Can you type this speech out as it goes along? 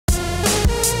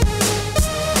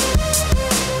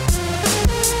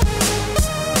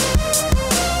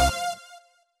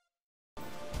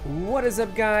What is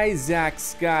up, guys? Zack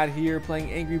Scott here,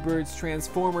 playing Angry Birds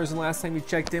Transformers, and last time we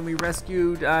checked in, we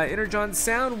rescued Energon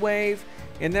Soundwave,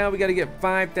 and now we got to get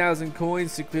 5,000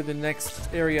 coins to clear the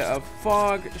next area of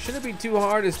fog. Shouldn't be too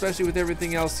hard, especially with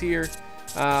everything else here.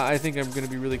 I think I'm going to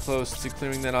be really close to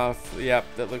clearing that off. Yep,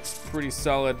 that looks pretty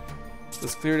solid.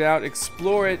 Let's clear it out,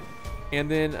 explore it, and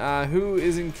then who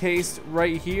is encased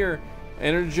right here?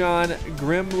 Energon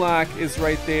Grimlock is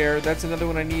right there. That's another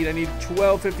one I need. I need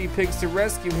 1250 pigs to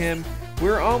rescue him.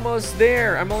 We're almost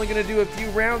there. I'm only going to do a few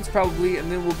rounds probably,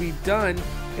 and then we'll be done.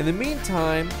 In the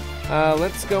meantime,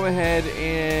 let's go ahead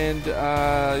and,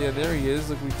 yeah, there he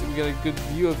is. Look, we got a good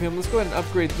view of him. Let's go ahead and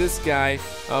upgrade this guy.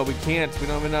 We can't. We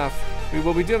don't have enough.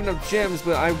 Well, we do have enough gems,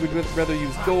 but I would rather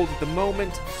use gold at the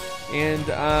moment. And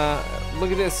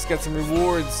look at this. Got some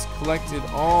rewards collected.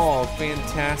 All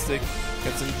fantastic.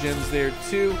 Got some gems there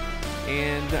too.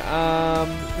 And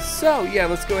so yeah,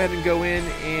 let's go ahead and go in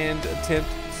and attempt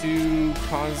to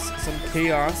cause some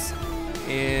chaos.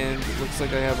 And it looks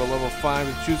like I have a level 5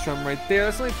 to choose from right there.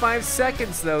 That's only 5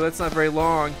 seconds though. That's not very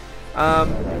long.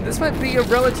 This might be a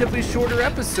relatively shorter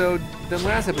episode than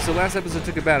last episode. Last episode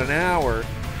took about an hour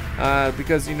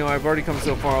because, you know, I've already come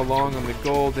so far along on the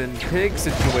golden pig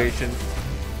situation.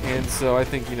 And so I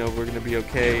think, you know, we're going to be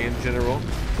okay in general.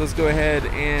 So let's go ahead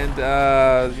and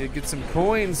get some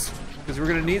coins, because we're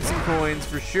going to need some coins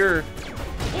for sure.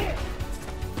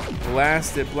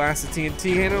 Blast it, blast the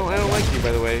TNT. Hey, I don't like you,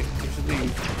 by the way. You should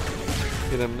leave.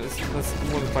 Get him. That's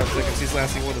more than 5 seconds. He's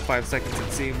lasting more than 5 seconds,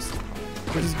 it seems,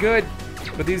 which is good.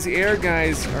 But these air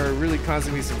guys are really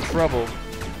causing me some trouble.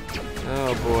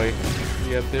 Oh boy.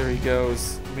 Yep, there he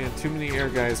goes. Man, too many air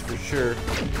guys for sure.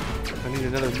 I need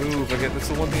another move. That's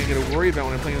the one thing I gotta worry about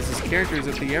when I'm playing as this character, is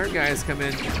that the air guys come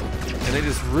in and they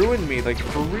just ruin me, like,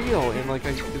 for real. And like,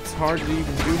 it's hard to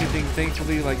even do anything.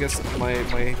 Thankfully, I guess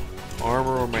my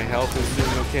armor or my health is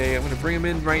doing okay. I'm gonna bring him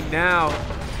in right now.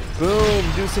 Boom!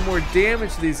 Do some more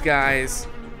damage to these guys,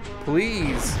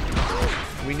 please.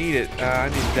 We need it. I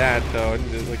need that though. I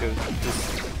need like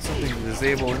just something to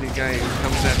disable any guy who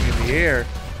comes at me in the air.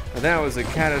 And that was a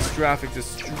catastrophic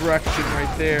destruction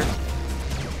right there.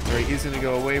 Alright, he's going to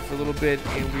go away for a little bit,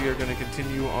 and we are going to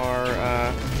continue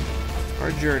our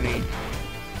journey.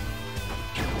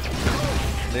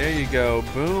 There you go.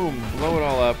 Boom. Blow it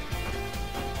all up.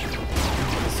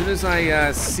 As soon as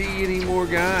I see any more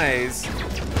guys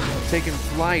taking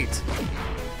flight,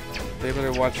 they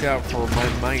better watch out for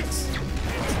my might.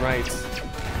 That's right.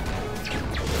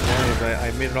 And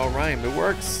I made it all rhyme. It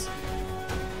works.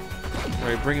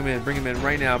 Alright, bring him in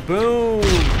right now. Boom!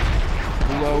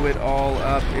 Blow it all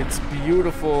up. It's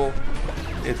beautiful.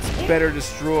 It's better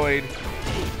destroyed.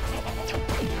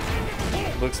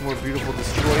 Looks more beautiful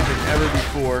destroyed than ever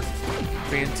before.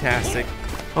 Fantastic.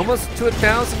 Almost to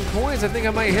 1,000 coins. I think I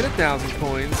might hit 1,000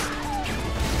 coins.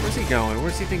 Where's he going?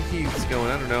 Where's he think he's going?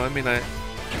 I don't know. I mean, oh,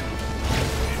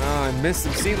 I missed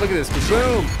him. See, look at this.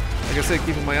 Boom! Like I said,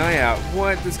 keeping my eye out.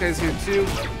 What? This guy's here too?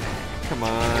 Come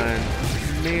on.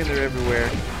 Man, they're everywhere.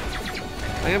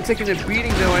 I am taking a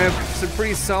beating though. I have some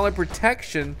pretty solid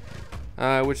protection,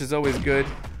 which is always good.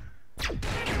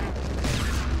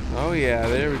 Oh yeah,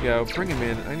 there we go. Bring him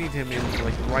in. I need him in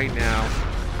like right now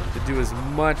to do as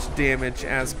much damage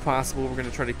as possible. We're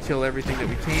gonna try to kill everything that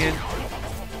we can.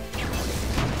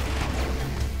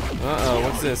 Uh-oh,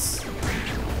 what's this?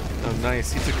 Oh,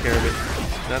 nice. He took care of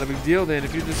it. Not a big deal then.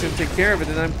 If you're just gonna take care of it,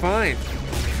 then I'm fine.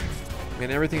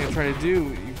 Man, everything I'm trying to do,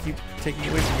 you keep taking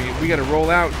away from me. We gotta roll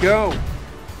out. Go!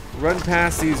 Run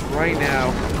past these right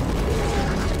now.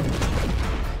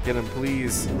 Get them,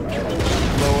 please.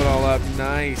 Blow it all up.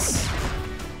 Nice.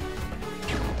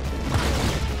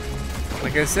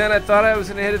 Like I said, I thought I was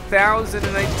gonna hit 1,000,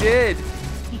 and I did.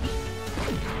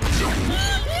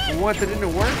 What? That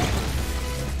didn't work?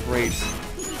 Great.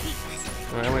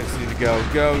 Alright, I just need to go.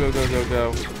 Go, go, go, go,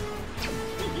 go.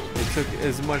 I took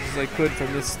as much as I could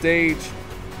from this stage.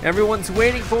 Everyone's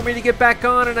waiting for me to get back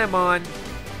on, and I'm on.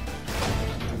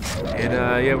 And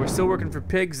yeah, we're still working for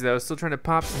pigs though. Still trying to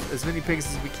pop as many pigs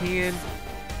as we can.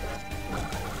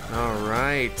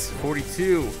 Alright,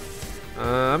 42.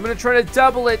 I'm gonna try to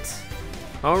double it.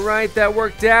 Alright, that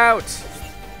worked out.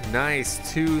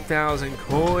 Nice, 2,000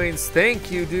 coins.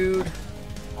 Thank you, dude.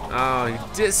 Oh, you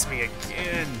dissed me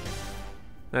again.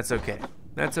 That's okay.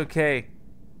 That's okay.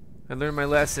 I learned my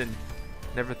lesson.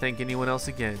 Never thank anyone else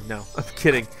again. No, I'm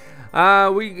kidding.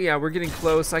 We're getting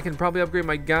close. I can probably upgrade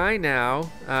my guy now,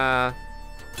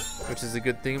 which is a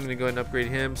good thing. I'm gonna go ahead and upgrade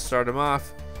him, start him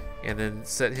off, and then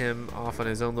set him off on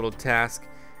his own little task.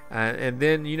 And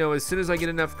then, you know, as soon as I get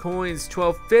enough coins,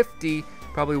 1250,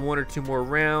 probably 1 or 2 more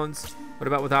rounds. What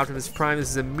about with Optimus Prime? This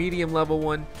is a medium level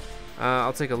one.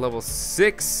 I'll take a level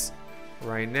 6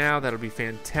 right now. That'll be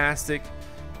fantastic.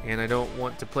 And I don't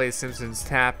want to play Simpsons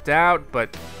Tapped Out,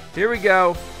 but here we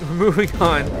go. We're moving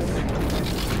on.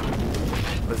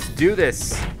 Let's do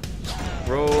this.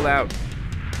 Roll out.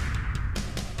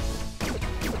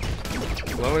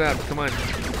 Blow it up, come on.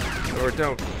 Or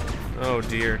don't. Oh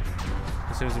dear.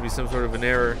 There seems to be some sort of an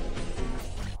error.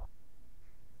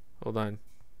 Hold on.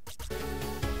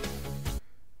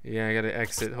 Yeah, I gotta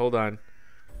exit. Hold on.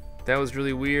 That was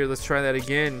really weird. Let's try that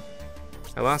again.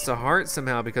 I lost a heart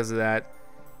somehow because of that.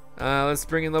 Let's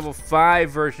bring in level 5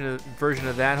 version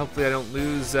of that. Hopefully I don't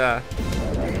lose.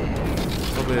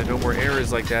 Hopefully there are no more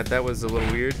errors like that. That was a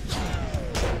little weird.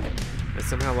 I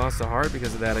somehow lost a heart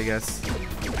because of that, I guess.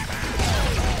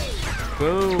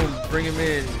 Boom! Bring him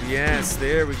in. Yes,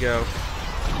 there we go.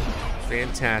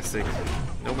 Fantastic.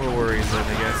 No more worries then,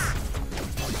 I guess.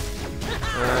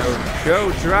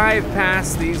 Go drive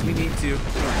past these. We need to.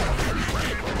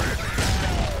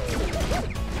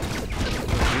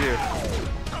 Oh dear.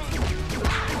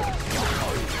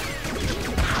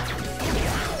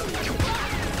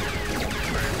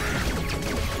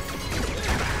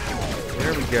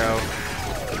 There we go.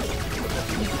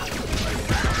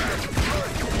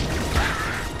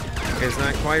 It's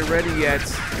not quite ready yet.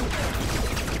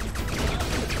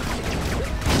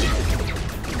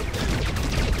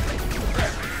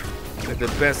 Did the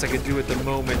best I could do at the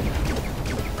moment.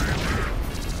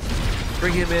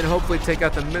 Bring him in, hopefully take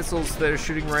out the missiles that are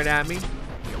shooting right at me.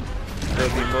 That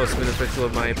would be most beneficial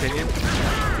in my opinion.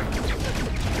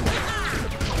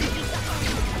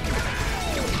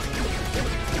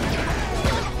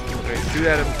 Okay, shoot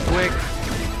at him quick.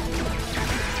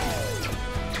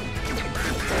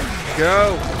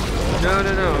 Go! No,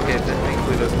 no, no. Okay,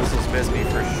 thankfully those missiles missed me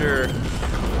for sure.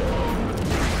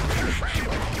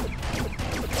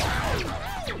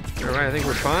 Alright, I think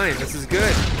we're fine. This is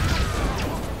good.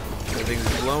 Everything's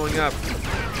blowing up.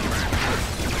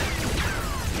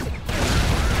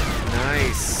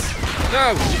 Nice.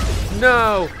 No!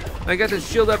 No! I got the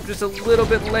shield up just a little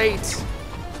bit late.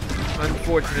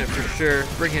 Unfortunate for sure.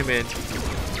 Bring him in.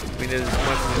 We need as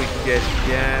much as we can get.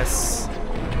 Yes.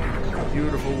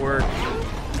 Beautiful work.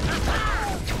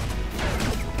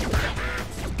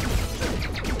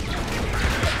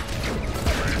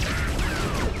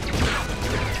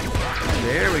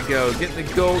 There we go. Getting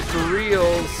the gold for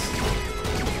reals.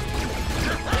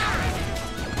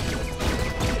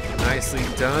 Nicely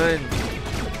done.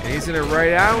 And he's gonna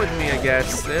ride out with me, I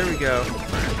guess. There we go.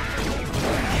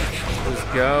 Let's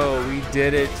go. We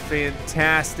did it.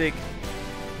 Fantastic.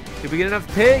 Did we get enough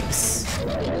pigs?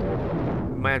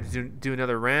 Might have to do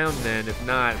another round then, if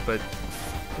not, but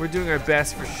we're doing our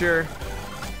best for sure.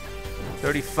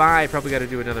 35, probably got to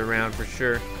do another round for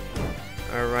sure.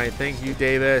 All right, thank you,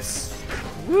 Davis.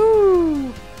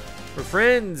 Woo! We're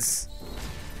friends.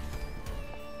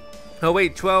 Oh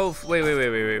wait, 12.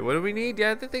 Wait. What do we need?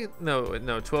 Yeah, I think no,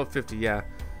 1250. Yeah,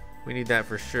 we need that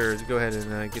for sure. Go ahead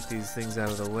and get these things out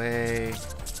of the way.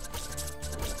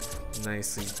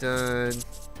 Nicely done.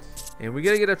 And we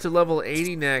gotta get up to level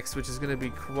 80 next, which is gonna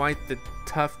be quite the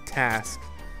tough task.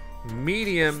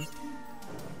 Medium.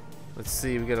 Let's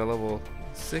see, we got a level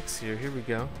 6 here. Here we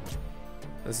go.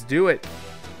 Let's do it.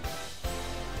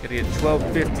 Gotta get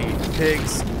 1250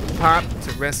 pigs pop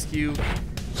to rescue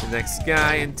the next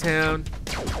guy in town.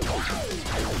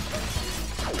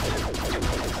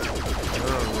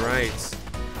 Alright.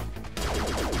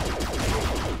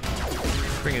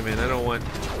 Bring him in. I don't want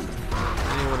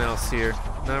anyone else here.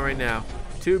 Not right now.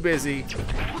 Too busy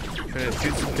trying to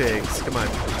shoot some pigs. Come on.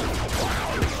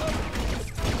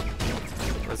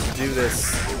 Let's do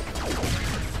this.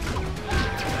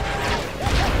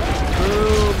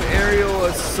 Boom! Aerial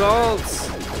assault!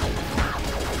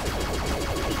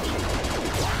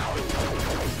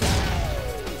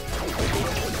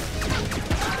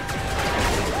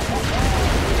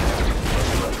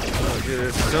 Oh, dude,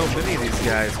 there's so many of these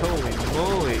guys. Holy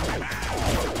moly.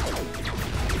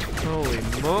 Holy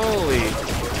moly.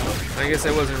 I guess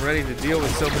I wasn't ready to deal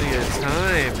with so many at a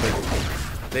time, but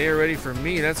they are ready for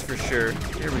me, that's for sure.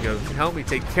 Here we go. Help me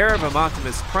take care of him,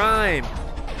 Optimus Prime.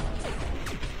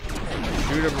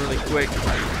 Shoot him really quick.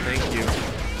 Thank you.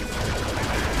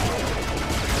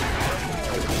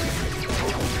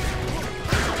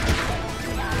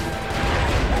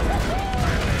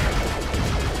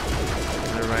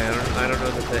 Alright, I don't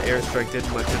know that the airstrike did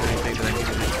much of anything that I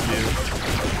needed it to do.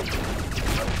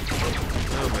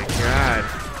 Oh my god.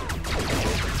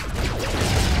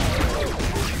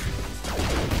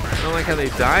 I don't like how they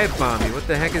dive bomb me. What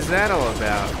the heck is that all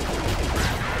about?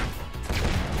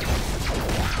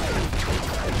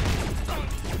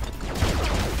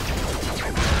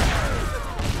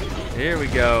 Here we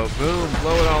go. Boom,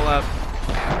 blow it all up.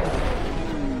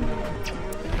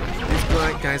 These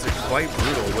black guys are quite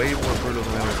brutal, way more brutal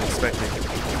than I was expecting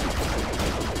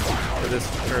for this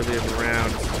early in the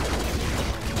round.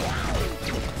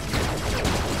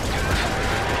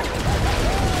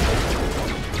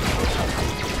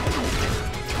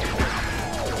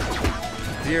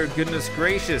 Dear goodness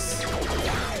gracious.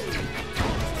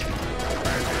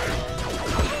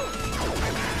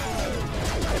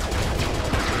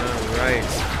 Alright.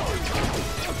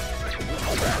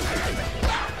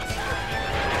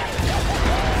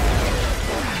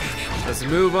 Let's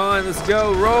move on. Let's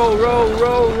go. Roll, roll,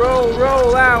 roll, roll,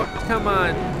 roll out. Come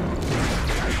on.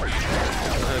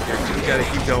 Okay, we gotta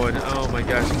keep going. Oh my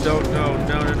gosh. Don't, no,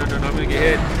 no, no, no, no, no. I'm gonna get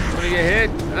hit. I'm gonna get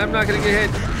hit. I'm not gonna get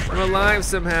hit. I'm alive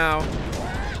somehow.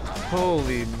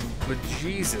 Holy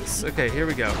bejesus. Okay, here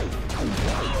we go.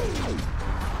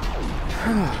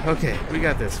 Okay, we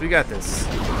got this. We got this.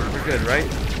 We're good, right?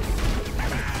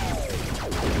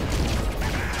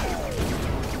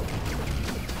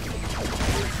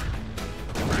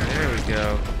 There we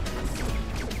go.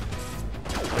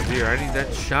 Oh dear, I need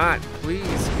that shot. Please.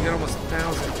 We got almost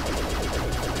 1,000.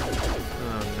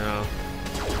 Oh no.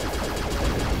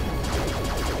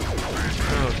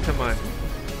 Oh, come on.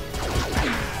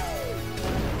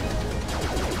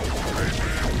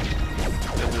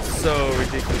 So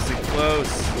ridiculously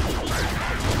close.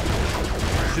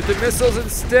 Shoot the missiles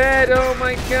instead. Oh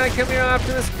my god, come here,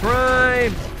 Optimus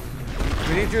Prime.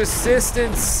 We need your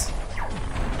assistance.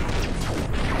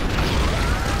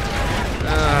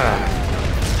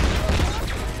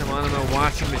 Come on, I'm a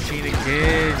washing machine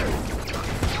again.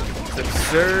 It's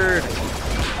absurd.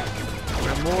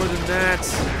 I'm more than that.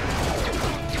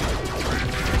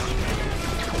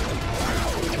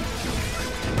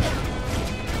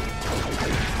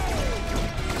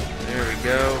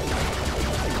 Go.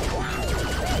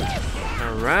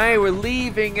 All right, we're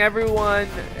leaving, everyone.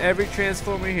 Every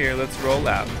transformer here. Let's roll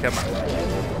out. Come on.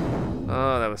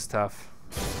 Oh, that was tough.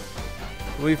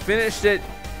 We finished it.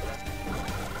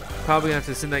 Probably gonna have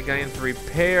to send that guy in for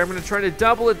repair. I'm gonna try to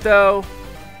double it though.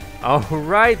 All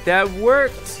right, that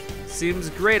worked. Seems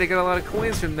great. I got a lot of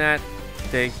coins from that.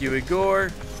 Thank you,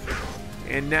 Igor.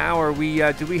 And now are we?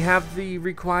 Do we have the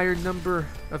required number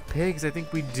of pigs? I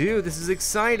think we do. This is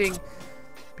exciting.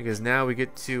 Because now we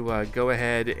get to go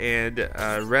ahead and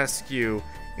rescue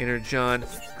Energon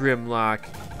Grimlock.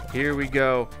 Here we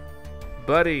go.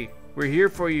 Buddy, we're here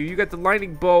for you. You got the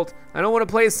lightning bolt. I don't want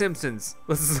to play Simpsons.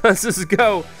 Let's just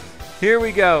go. Here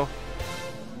we go.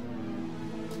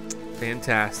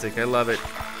 Fantastic. I love it.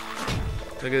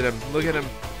 Look at him. Look at him.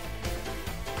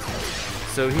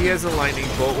 So he has a lightning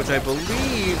bolt, which I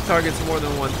believe targets more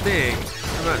than one thing.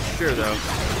 I'm not sure, though.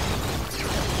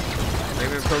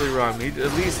 Maybe I'm totally wrong.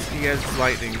 At least he has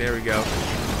lightning. There we go.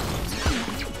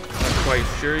 Not quite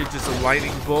sure. He's just a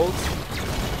lightning bolt.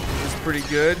 This is pretty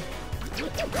good.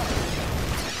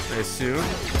 I assume.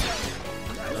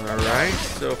 Alright.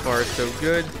 So far, so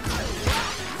good.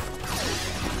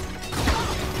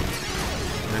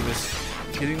 I'm just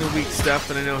getting the weak stuff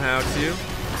that I know how to.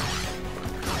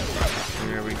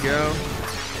 There we go.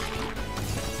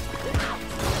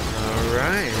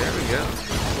 Alright. There we go.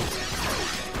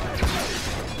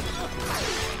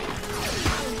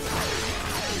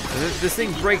 This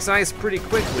thing breaks ice pretty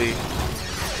quickly.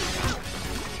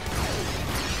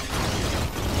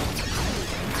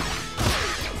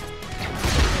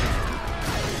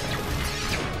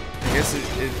 I guess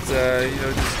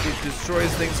it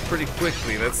destroys things pretty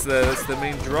quickly. That's the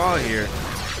main draw here.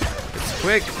 It's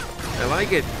quick. I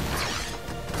like it.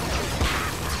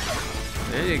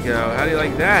 There you go. How do you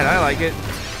like that? I like it.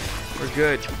 We're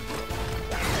good.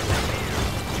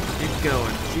 Keep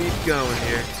going. Keep going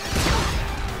here.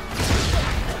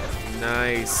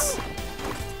 Nice.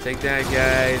 Take that,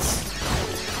 guys.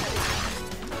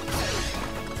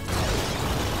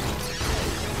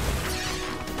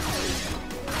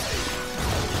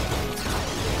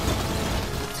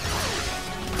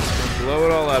 Blow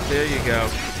it all up. There you go.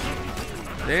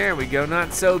 There we go.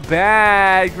 Not so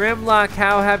bad. Grimlock,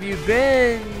 how have you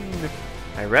been?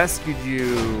 I rescued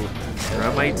you. You're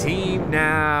on my team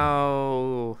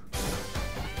now.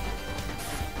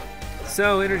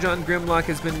 So, Energon Grimlock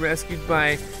has been rescued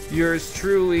by yours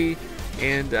truly,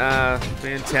 and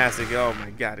fantastic. Oh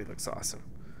my god, he looks awesome.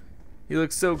 He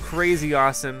looks so crazy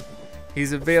awesome.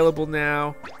 He's available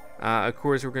now. Of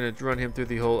course, we're going to run him through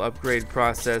the whole upgrade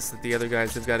process that the other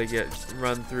guys have got to get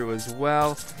run through as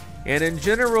well. And in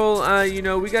general, you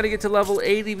know, we got to get to level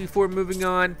 80 before moving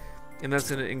on, and that's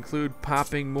going to include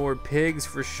popping more pigs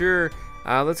for sure.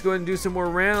 Let's go ahead and do some more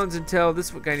rounds until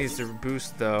this guy needs to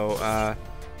boost though.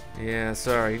 Yeah,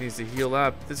 sorry, he needs to heal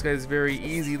up. This guy's very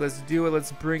easy. Let's do it.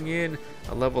 Let's bring in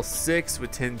a level 6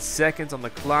 with 10 seconds on the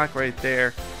clock right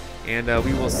there. And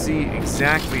we will see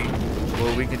exactly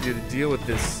what we can do to deal with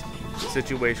this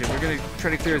situation. We're going to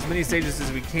try to clear as many stages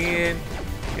as we can.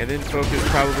 And then focus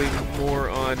probably more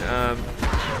on,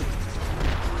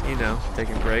 you know,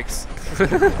 taking breaks.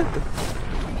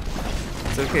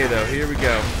 It's okay though. Here we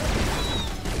go.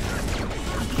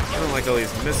 I don't like all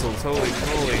these missiles. Holy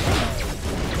moly.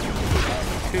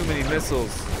 Too many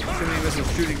missiles. Too many missiles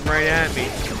shooting right at me.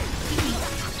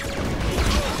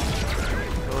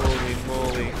 Holy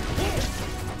moly.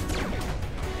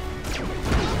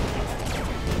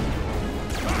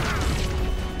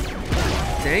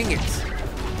 Dang it.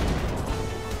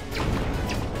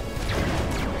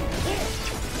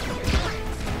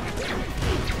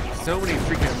 So many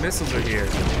freaking missiles are here.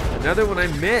 Another one I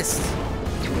missed.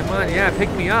 Come on, yeah, pick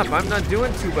me up. I'm not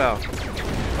doing too well.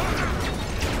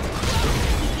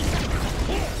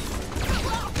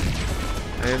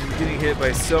 I am getting hit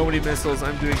by so many missiles.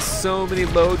 I'm doing so many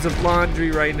loads of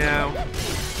laundry right now.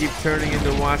 Keep turning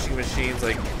into washing machines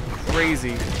like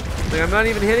crazy. Like, I'm not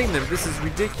even hitting them. This is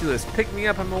ridiculous. Pick me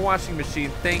up. I'm a washing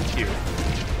machine. Thank you.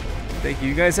 Thank you.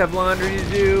 You guys have laundry to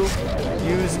do?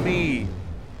 Use me.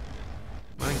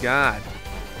 My God.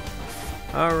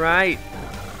 All right.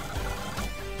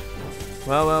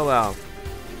 Well, well, well.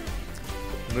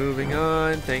 Moving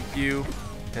on. Thank you,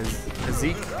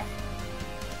 Zeke.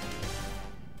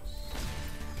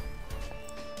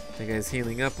 That guy's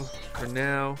healing up for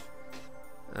now.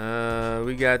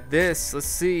 We got this. Let's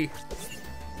see.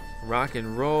 Rock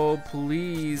and roll,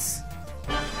 please.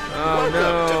 Oh no!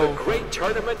 Welcome to the great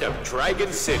tournament of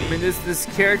Dragon City. I mean, this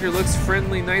character looks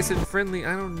friendly, nice and friendly.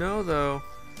 I don't know though.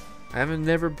 I haven't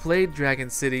never played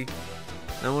Dragon City.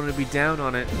 I want to be down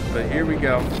on it, but here we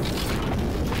go.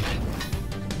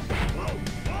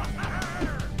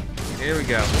 Here we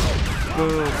go.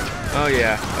 Boom. Oh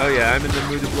yeah. Oh yeah. I'm in the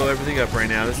mood to blow everything up right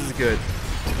now. This is good.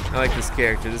 I like this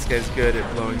character. This guy's good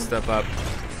at blowing stuff up.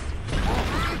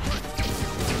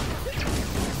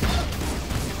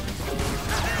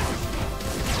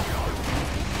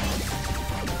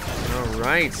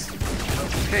 Alright.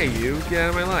 Hey you, get out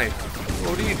of my life.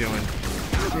 What are you doing?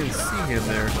 I didn't see him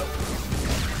there.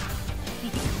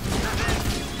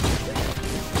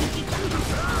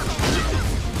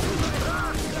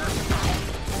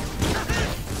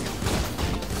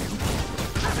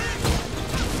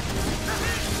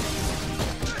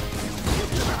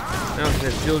 I don't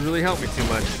think that shield really helped me too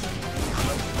much.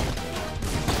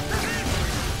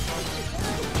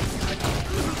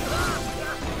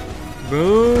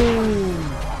 Boom!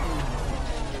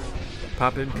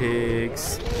 Poppin'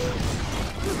 pigs.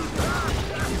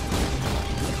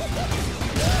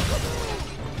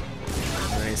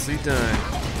 Nicely done.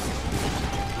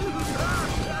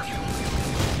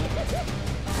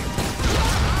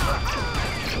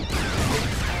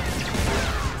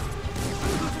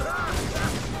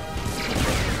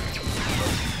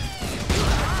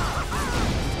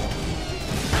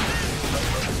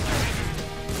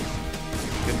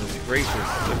 Goodness gracious.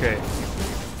 Okay.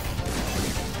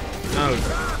 Oh,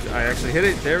 I actually hit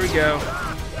it. There we go.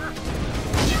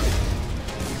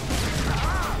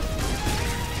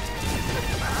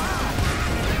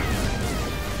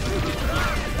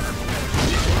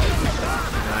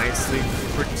 Nicely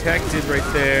protected right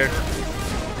there.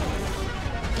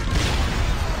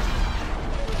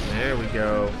 There we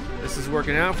go. This is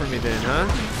working out for me then, huh?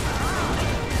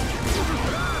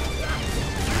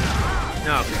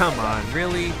 No, come on,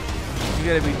 really? You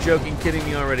gotta be joking, kidding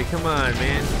me already. Come on,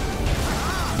 man.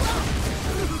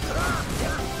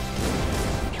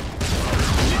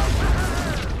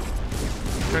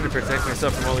 I'm trying to protect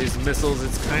myself from all these missiles.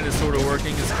 It's kind of sort of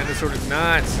working. It's kind of sort of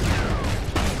not.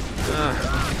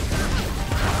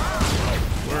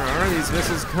 Where are these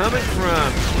missiles coming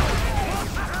from?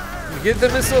 Get the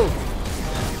missile!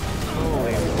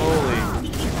 Holy moly.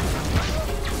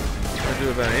 I'll do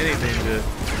about anything to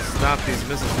stop these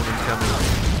missiles from coming.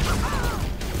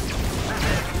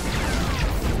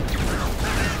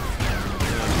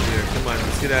 Oh dear, come on,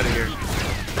 let's get out of here.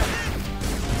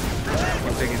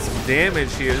 I'm taking some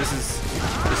damage here. This is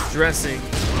distressing.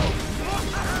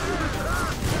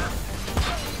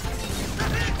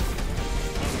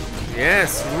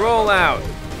 Yes, roll out.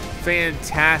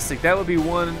 Fantastic. That would be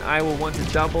one I will want to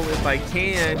double if I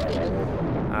can.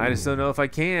 I just don't know if I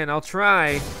can. I'll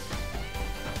try.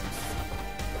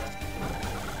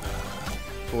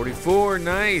 44,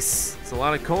 nice. It's a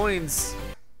lot of coins.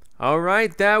 All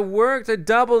right, that worked. I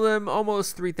doubled them.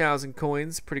 Almost 3,000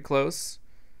 coins. Pretty close.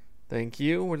 Thank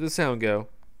you. Where'd the sound go?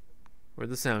 Where'd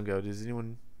the sound go? Does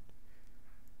anyone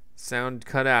Sound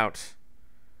cut out.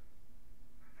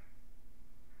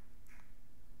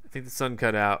 I think the sun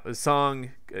cut out. The song,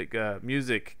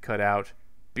 music cut out.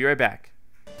 Be right back.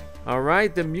 All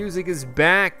right, the music is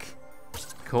back.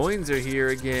 Coins are here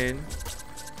again.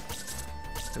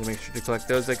 Gotta make sure to collect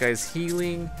those. That guy's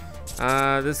healing.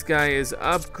 This guy is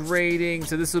upgrading.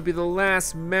 So this will be the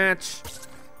last match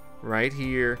right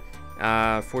here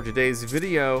for today's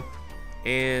video.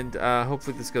 And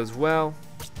hopefully this goes well.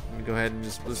 I'm gonna go ahead and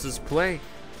let's just play.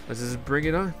 Let's just bring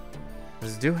it on.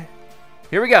 Let's do it.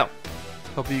 Here we go.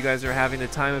 Hopefully you guys are having the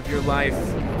time of your life.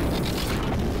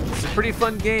 It's a pretty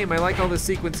fun game. I like all the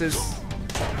sequences.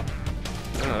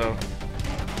 Uh-oh.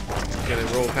 Gotta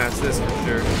roll past this for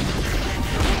sure.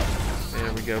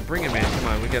 There we go. Bring him in. Come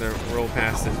on. We gotta roll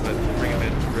past it, but bring him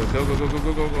in. Go, go, go, go,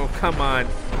 go, go, go. Come on.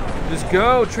 Just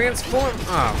go. Transform.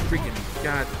 Oh, freaking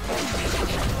God.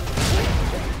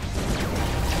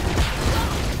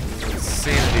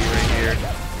 Insanity right here.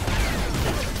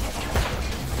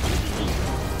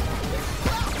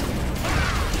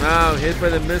 Oh, hit by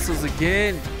the missiles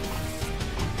again.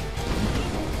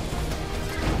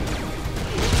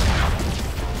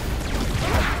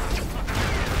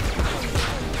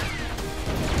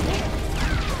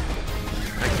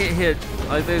 I can't hit.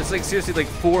 There's like seriously like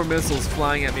 4 missiles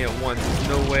flying at me at once. There's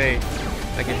no way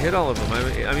I can hit all of them.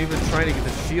 I'm even trying to get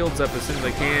the shields up as soon as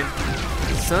I can.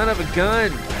 Son of a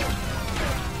gun.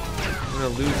 I'm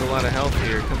gonna lose a lot of health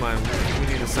here. Come on, we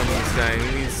need to summon this guy.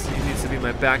 He needs to be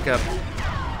my backup.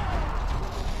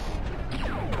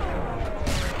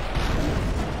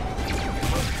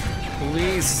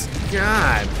 Please,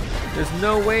 God. There's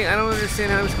no way. I don't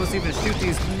understand how I'm supposed to even shoot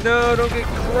these. No, don't get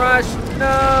crushed.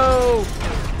 No.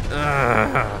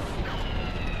 Ugh.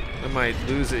 I might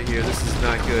lose it here. This is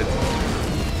not good.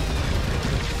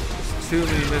 There's too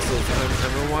many missiles.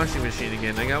 I'm a washing machine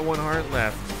again. I got 1 heart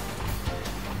left.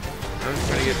 I'm just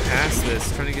trying to get past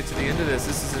this, trying to get to the end of this.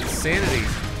 This is insanity.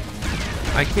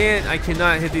 I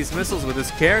cannot hit these missiles with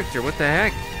this character. What the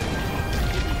heck?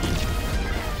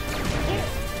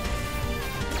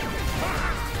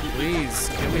 Please,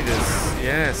 give me this.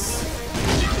 Yes.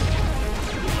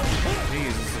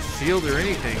 Please, a shield or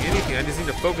anything. Anything. I just need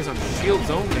to focus on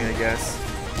shields only, I guess.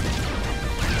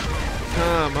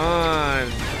 Come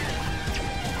on.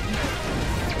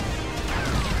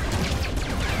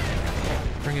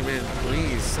 Bring him in,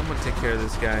 please. Someone take care of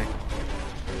this guy.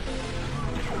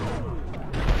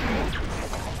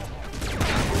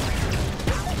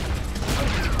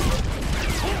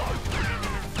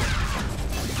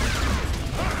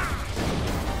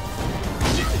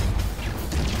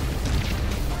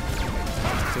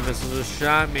 Some missiles just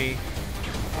shot me.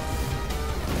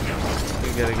 We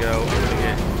gotta go.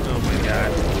 Oh my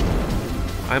God.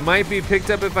 I might be picked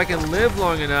up if I can live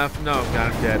long enough. No,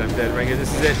 God, I'm dead. I'm dead right here.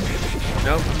 This is it.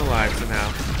 Nope, I'm alive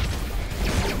somehow.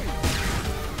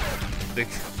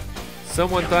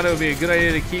 Someone thought it would be a good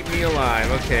idea to keep me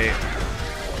alive. Okay.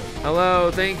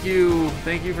 Hello, thank you.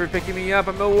 Thank you for picking me up.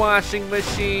 I'm a washing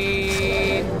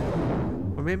machine.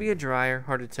 Or maybe a dryer.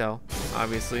 Hard to tell,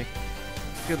 obviously.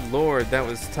 Good Lord, that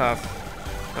was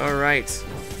tough. All right.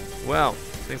 Well,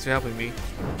 thanks for helping me.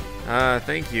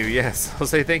 Thank you. Yes, I'll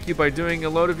say thank you by doing a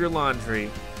load of your laundry.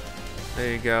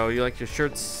 There you go. You like your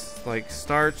shirts like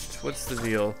starched? What's the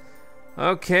deal?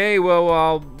 Okay,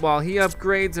 well, while he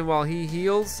upgrades and while he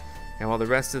heals, and while the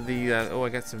rest of the oh, I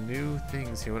got some new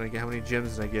things here. What did I get? How many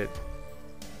gems did I get?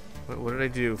 What did I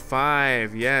do?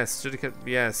 5. Yes, should have kept.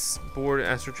 Yes, board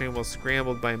astral train while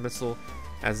scrambled by a missile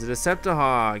as a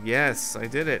Deceptihog. Yes, I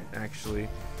did it actually.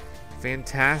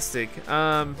 Fantastic.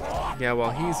 Yeah,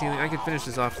 while he's healing, I could finish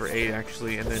this off for 8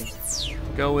 actually, and then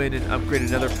go in and upgrade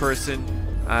another person.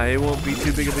 It won't be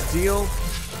too big of a deal.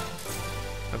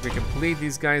 Upgrade complete.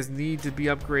 These guys need to be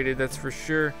upgraded, that's for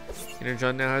sure.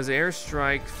 Energon now has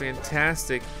airstrike.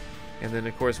 Fantastic. And then,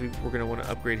 of course, we're going to want to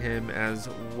upgrade him as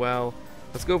well.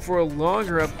 Let's go for a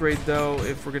longer upgrade, though,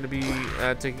 if we're going to be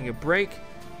taking a break.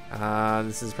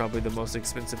 This is probably the most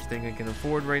expensive thing I can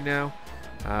afford right now.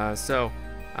 We're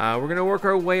going to work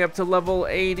our way up to level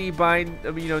 80 by,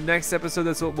 next episode.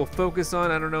 That's what we'll focus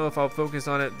on. I don't know if I'll focus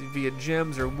on it via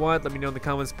gems or what. Let me know in the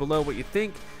comments below what you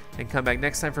think. And come back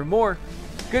next time for more.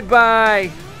 Goodbye!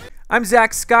 I'm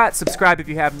Zack Scott. Subscribe if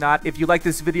you have not. If you like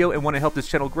this video and want to help this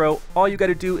channel grow, all you got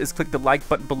to do is click the like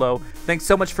button below. Thanks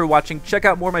so much for watching. Check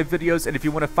out more of my videos, and if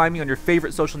you want to find me on your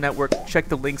favorite social network, check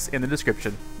the links in the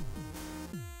description.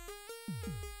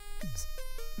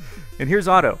 And here's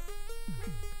Otto.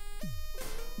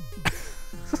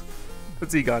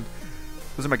 That's Egon.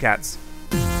 Those are my cats.